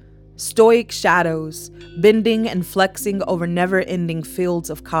it. Stoic shadows bending and flexing over never-ending fields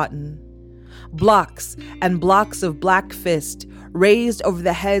of cotton. Blocks and blocks of black fist raised over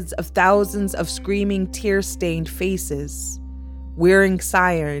the heads of thousands of screaming, tear-stained faces. Wearing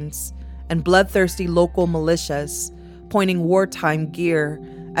sirens and bloodthirsty local militias pointing wartime gear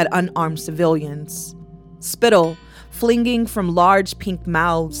at unarmed civilians. Spittle flinging from large pink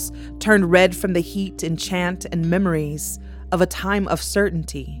mouths turned red from the heat and chant and memories of a time of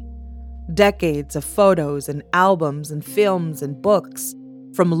certainty. Decades of photos and albums and films and books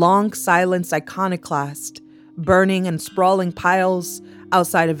from long silence iconoclast burning in sprawling piles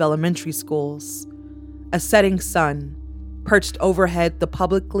outside of elementary schools. A setting sun perched overhead the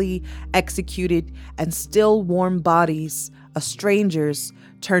publicly executed and still warm bodies of strangers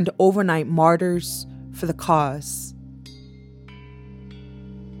turned overnight martyrs for the cause.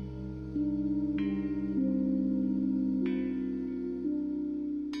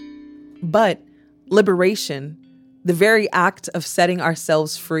 But liberation, the very act of setting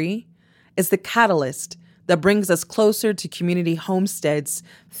ourselves free, is the catalyst that brings us closer to community homesteads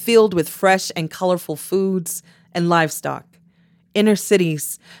filled with fresh and colorful foods and livestock. Inner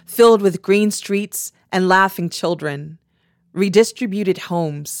cities filled with green streets and laughing children. Redistributed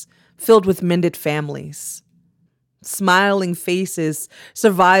homes filled with mended families. Smiling faces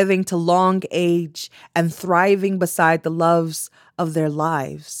surviving to long age and thriving beside the loves of their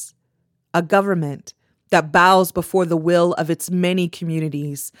lives. A government that bows before the will of its many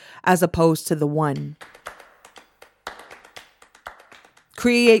communities as opposed to the one.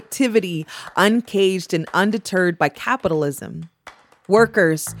 Creativity uncaged and undeterred by capitalism.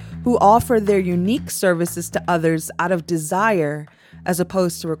 Workers who offer their unique services to others out of desire as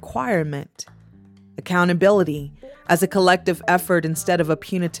opposed to requirement. Accountability as a collective effort instead of a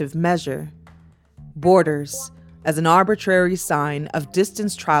punitive measure. Borders as an arbitrary sign of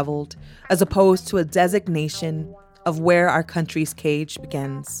distance traveled as opposed to a designation of where our country's cage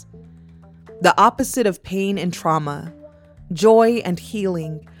begins. The opposite of pain and trauma, joy and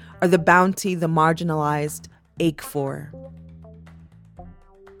healing are the bounty the marginalized ache for.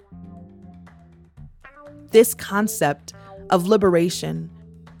 This concept of liberation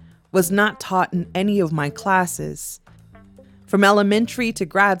was not taught in any of my classes. From elementary to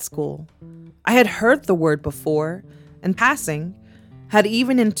grad school, I had heard the word before, and passing, had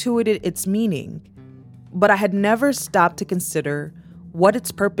even intuited its meaning, but I had never stopped to consider what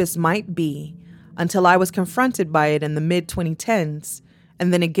its purpose might be until I was confronted by it in the mid-2010s,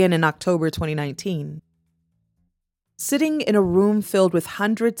 and then again in October 2019. Sitting in a room filled with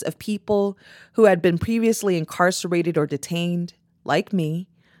hundreds of people who had been previously incarcerated or detained, like me,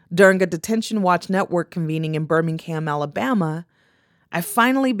 during a Detention Watch Network convening in Birmingham, Alabama, I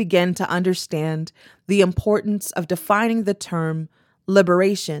finally began to understand the importance of defining the term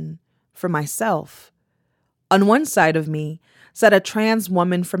liberation for myself. On one side of me sat a trans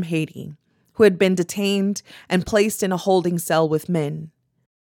woman from Haiti who had been detained and placed in a holding cell with men.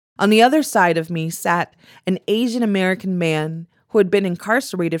 On the other side of me sat an Asian American man who had been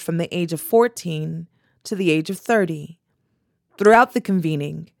incarcerated from the age of 14 to the age of 30. Throughout the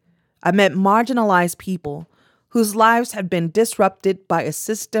convening, I met marginalized people whose lives had been disrupted by a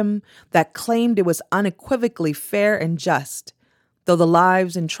system that claimed it was unequivocally fair and just, though the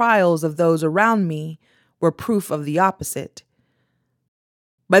lives and trials of those around me were proof of the opposite.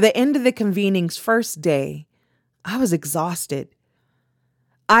 By the end of the convening's first day, I was exhausted.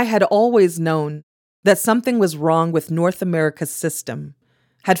 I had always known that something was wrong with North America's system,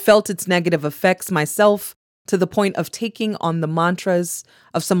 had felt its negative effects myself to the point of taking on the mantras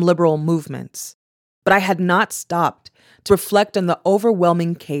of some liberal movements. But I had not stopped to reflect on the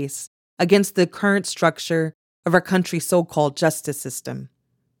overwhelming case against the current structure of our country's so-called justice system.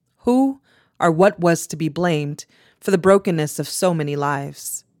 Who or what was to be blamed for the brokenness of so many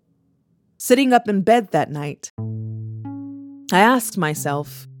lives? Sitting up in bed that night, I asked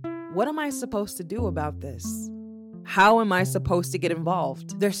myself, what am I supposed to do about this? How am I supposed to get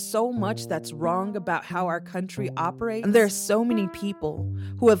involved? There's so much that's wrong about how our country operates, and there are so many people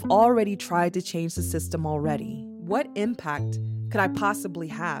who have already tried to change the system already. What impact could I possibly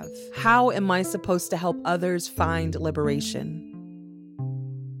have? How am I supposed to help others find liberation?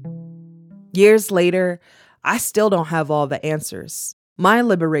 Years later, I still don't have all the answers. My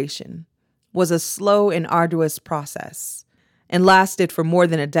liberation was a slow and arduous process and lasted for more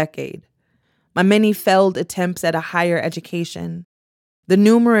than a decade. My many failed attempts at a higher education, the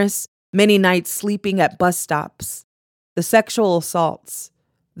numerous many nights sleeping at bus stops, the sexual assaults,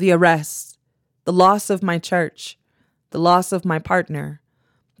 the arrests, the loss of my church, the loss of my partner,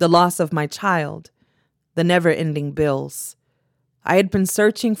 the loss of my child, the never-ending bills. I had been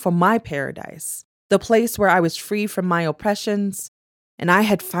searching for my paradise, the place where I was free from my oppressions, and I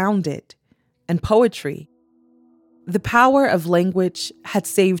had found it, and poetry. The power of language had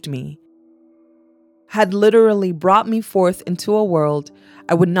saved me, had literally brought me forth into a world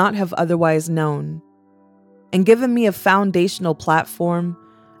I would not have otherwise known, and given me a foundational platform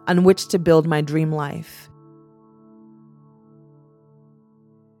on which to build my dream life.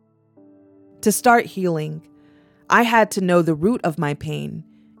 To start healing, I had to know the root of my pain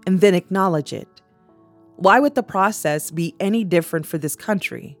and then acknowledge it. Why would the process be any different for this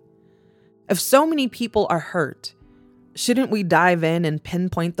country? If so many people are hurt, shouldn't we dive in and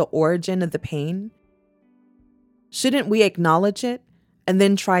pinpoint the origin of the pain? Shouldn't we acknowledge it and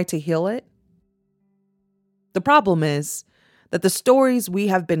then try to heal it? The problem is that the stories we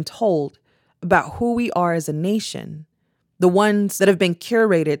have been told about who we are as a nation, the ones that have been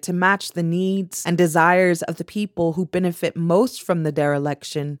curated to match the needs and desires of the people who benefit most from the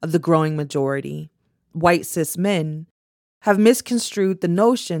dereliction of the growing majority, white cis men, have misconstrued the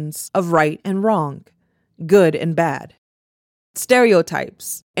notions of right and wrong, good and bad.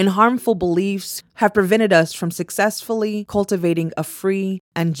 Stereotypes and harmful beliefs have prevented us from successfully cultivating a free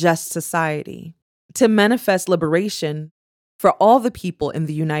and just society. To manifest liberation for all the people in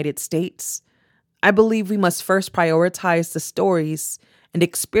the United States, I believe we must first prioritize the stories and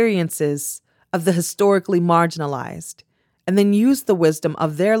experiences of the historically marginalized, and then use the wisdom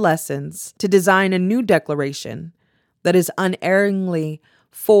of their lessons to design a new declaration that is unerringly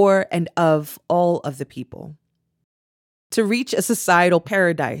for and of all of the people. To reach a societal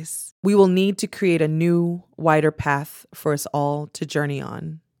paradise, we will need to create a new, wider path for us all to journey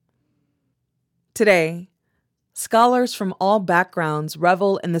on. Today, scholars from all backgrounds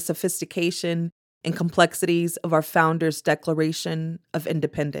revel in the sophistication and complexities of our Founders' Declaration of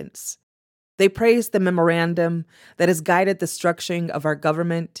Independence. They praise the memorandum that has guided the structuring of our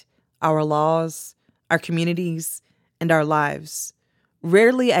government, our laws, our communities, and our lives,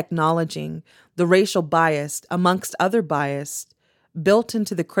 rarely acknowledging the racial bias, amongst other bias, built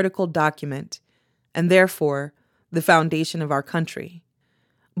into the critical document, and therefore the foundation of our country.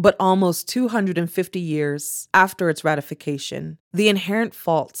 But almost 250 years after its ratification, the inherent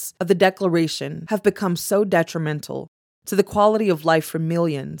faults of the Declaration have become so detrimental to the quality of life for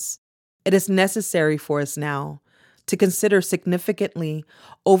millions, it is necessary for us now to consider significantly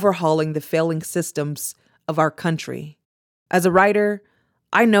overhauling the failing systems of our country. As a writer,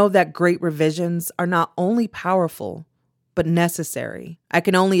 I know that great revisions are not only powerful, but necessary. I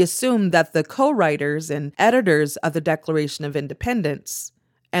can only assume that the co-writers and editors of the Declaration of Independence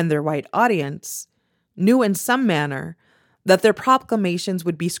and their white audience knew in some manner that their proclamations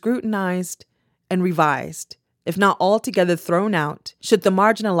would be scrutinized and revised, if not altogether thrown out, should the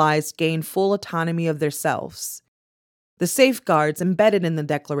marginalized gain full autonomy of themselves. The safeguards embedded in the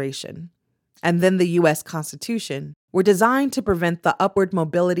Declaration, and then the U.S. Constitution, were designed to prevent the upward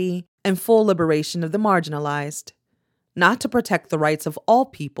mobility and full liberation of the marginalized, not to protect the rights of all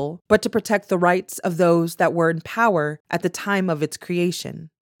people, but to protect the rights of those that were in power at the time of its creation.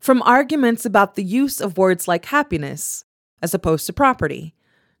 From arguments about the use of words like happiness, as opposed to property,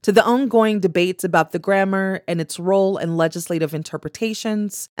 to the ongoing debates about the grammar and its role in legislative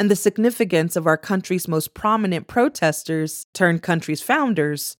interpretations, and the significance of our country's most prominent protesters turned country's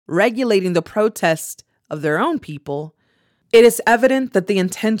founders regulating the protest of their own people, it is evident that the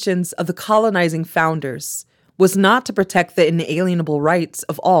intentions of the colonizing founders was not to protect the inalienable rights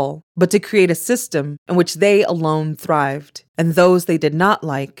of all, but to create a system in which they alone thrived, and those they did not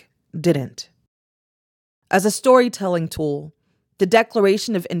like didn't. As a storytelling tool, the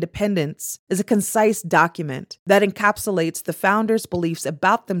Declaration of Independence is a concise document that encapsulates the founders' beliefs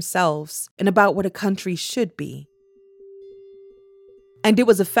about themselves and about what a country should be. And it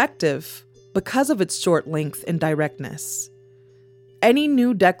was effective because of its short length and directness. Any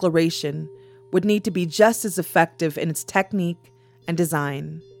new declaration would need to be just as effective in its technique and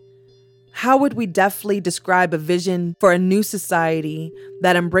design. How would we deftly describe a vision for a new society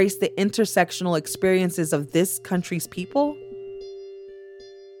that embraced the intersectional experiences of this country's people?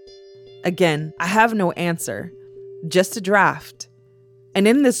 Again, I have no answer, just a draft. And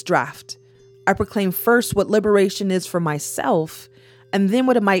in this draft, I proclaim first what liberation is for myself, and then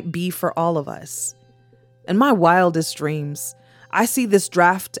what it might be for all of us. In my wildest dreams, I see this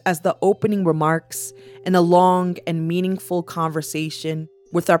draft as the opening remarks in a long and meaningful conversation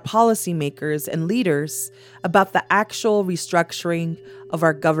with our policymakers and leaders about the actual restructuring of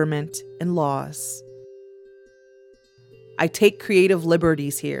our government and laws. I take creative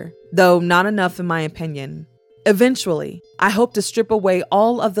liberties here, though not enough in my opinion. Eventually, I hope to strip away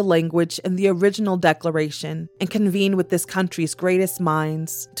all of the language in the original declaration and convene with this country's greatest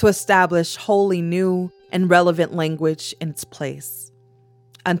minds to establish wholly new and relevant language in its place.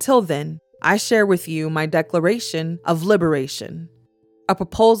 Until then, I share with you my Declaration of Liberation, a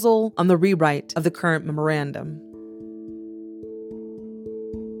proposal on the rewrite of the current memorandum.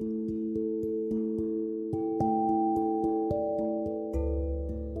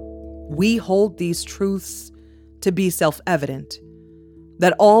 We hold these truths to be self-evident,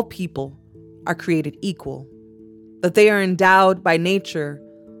 that all people are created equal, that they are endowed by nature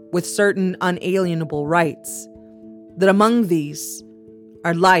with certain unalienable rights, that among these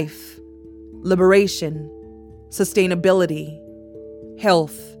are life, liberation, sustainability,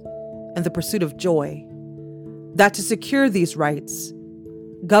 health, and the pursuit of joy, that to secure these rights,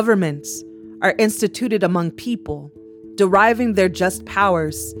 governments are instituted among people, deriving their just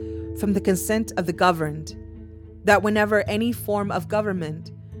powers from the consent of the governed, that whenever any form of government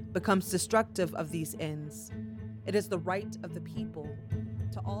becomes destructive of these ends, it is the right of the people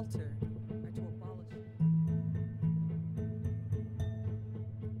to alter or to abolish.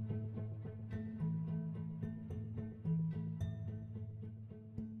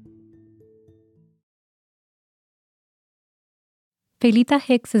 Felita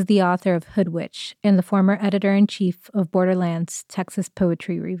Hicks is the author of Hood Witch and the former editor-in-chief of Borderlands Texas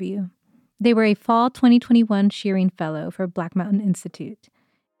Poetry Review. They were a fall 2021 Shearing Fellow for Black Mountain Institute.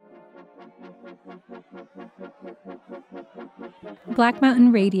 Black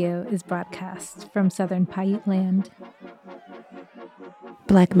Mountain Radio is broadcast from Southern Paiute land.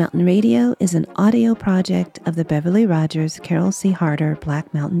 Black Mountain Radio is an audio project of the Beverly Rogers Carol C. Harder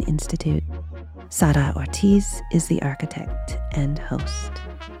Black Mountain Institute. Sara Ortiz is the architect and host.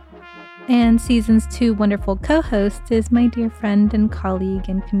 And Season's 2 wonderful co-host is my dear friend and colleague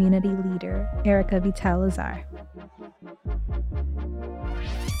and community leader, Erica Vital-Lazar.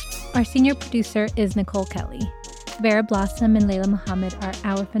 Our senior producer is Nicole Kelly. Vera Blossom and Layla Muhammad are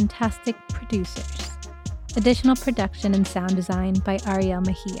our fantastic producers. Additional production and sound design by Ariel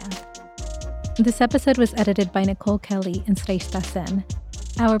Mejia. This episode was edited by Nicole Kelly and Sreishta Sen.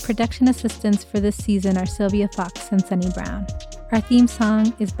 Our production assistants for this season are Sylvia Fox and Sunny Brown. Our theme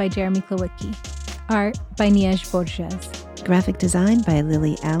song is by Jeremy Klawicki. Art by Niej Borges. Graphic design by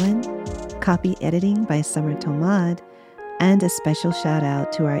Lily Allen. Copy editing by Summer Tomad. And a special shout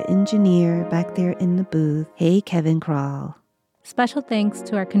out to our engineer back there in the booth, Hey Kevin Crawl. Special thanks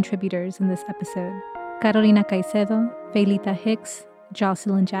to our contributors in this episode, Carolina Caicedo, Felita Hicks,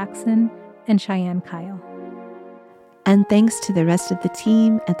 Jocelyn Jackson, and Cheyenne Kyle. And thanks to the rest of the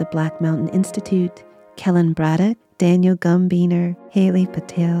team at the Black Mountain Institute, Kellen Braddock, Daniel Gumbiner, Haley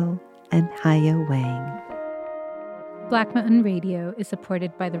Patel, and Haya Wang. Black Mountain Radio is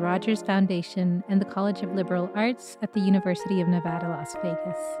supported by the Rogers Foundation and the College of Liberal Arts at the University of Nevada, Las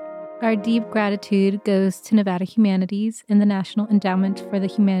Vegas. Our deep gratitude goes to Nevada Humanities and the National Endowment for the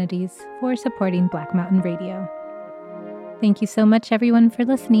Humanities for supporting Black Mountain Radio. Thank you so much, everyone, for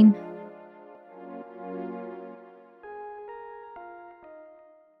listening.